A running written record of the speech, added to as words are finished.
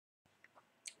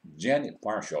Janet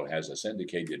Marshall has a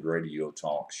syndicated radio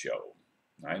talk show.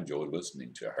 I enjoy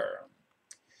listening to her.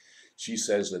 She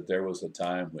says that there was a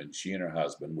time when she and her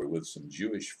husband were with some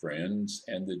Jewish friends,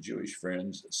 and the Jewish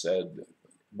friends said,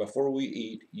 "Before we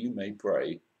eat, you may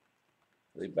pray."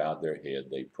 They bowed their head,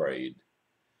 they prayed.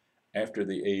 After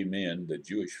the amen, the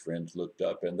Jewish friends looked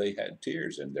up and they had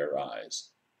tears in their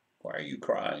eyes. "Why are you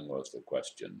crying?" was the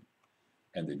question.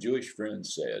 And the Jewish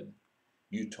friends said,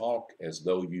 "You talk as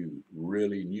though you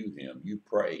really knew him. You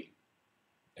pray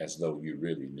as though you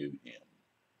really knew him."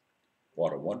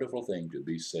 What a wonderful thing to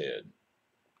be said.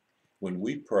 When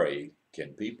we pray,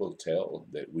 can people tell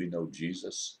that we know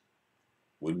Jesus?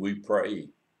 When we pray,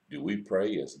 do we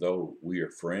pray as though we are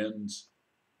friends?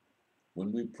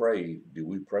 When we pray, do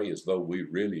we pray as though we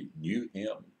really knew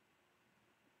him?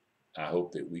 I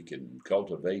hope that we can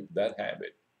cultivate that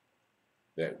habit,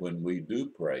 that when we do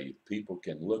pray, people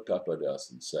can look up at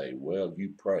us and say, "Well,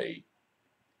 you pray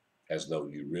as though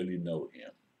you really know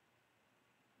him."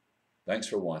 Thanks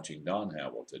for watching Don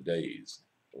Howell, today's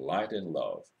Light and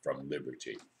Love from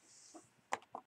Liberty.